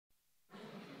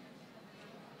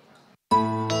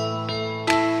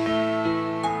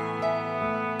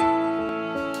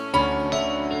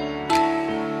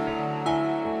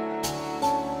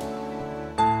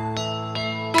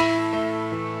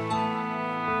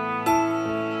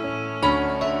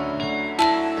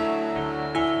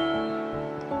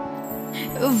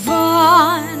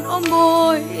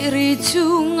ri chu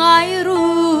ngai ru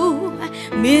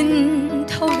min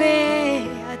thâu về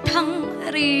thăng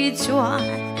ri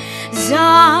chuan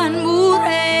gian mu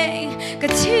re ka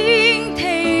ching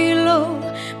thei lo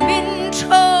min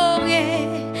cho nghe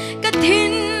ka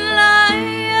thin lai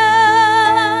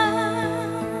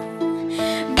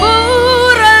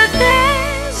bura te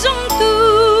zong tu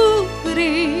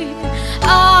ri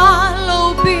a lo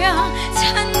bia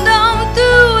chan dam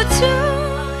tu chu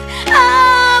a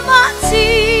ma chi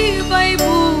bai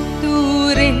bu tu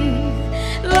rin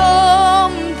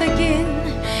lom takin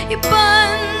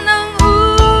ipan nang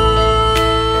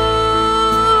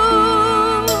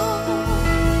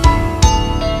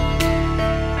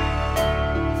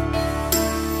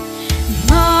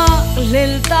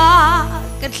lel ta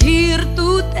ka thlir tu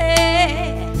te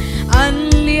an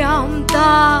liam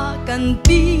ta kan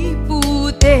ti pu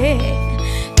te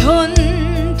thon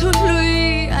thu lui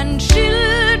an shil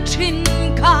thin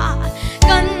kha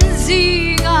kan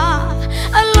zinga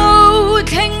alo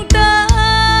theng ta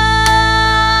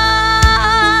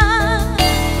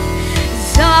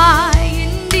zain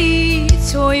đi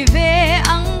trôi về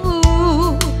ang u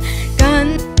kan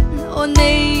o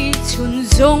nei chun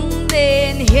zong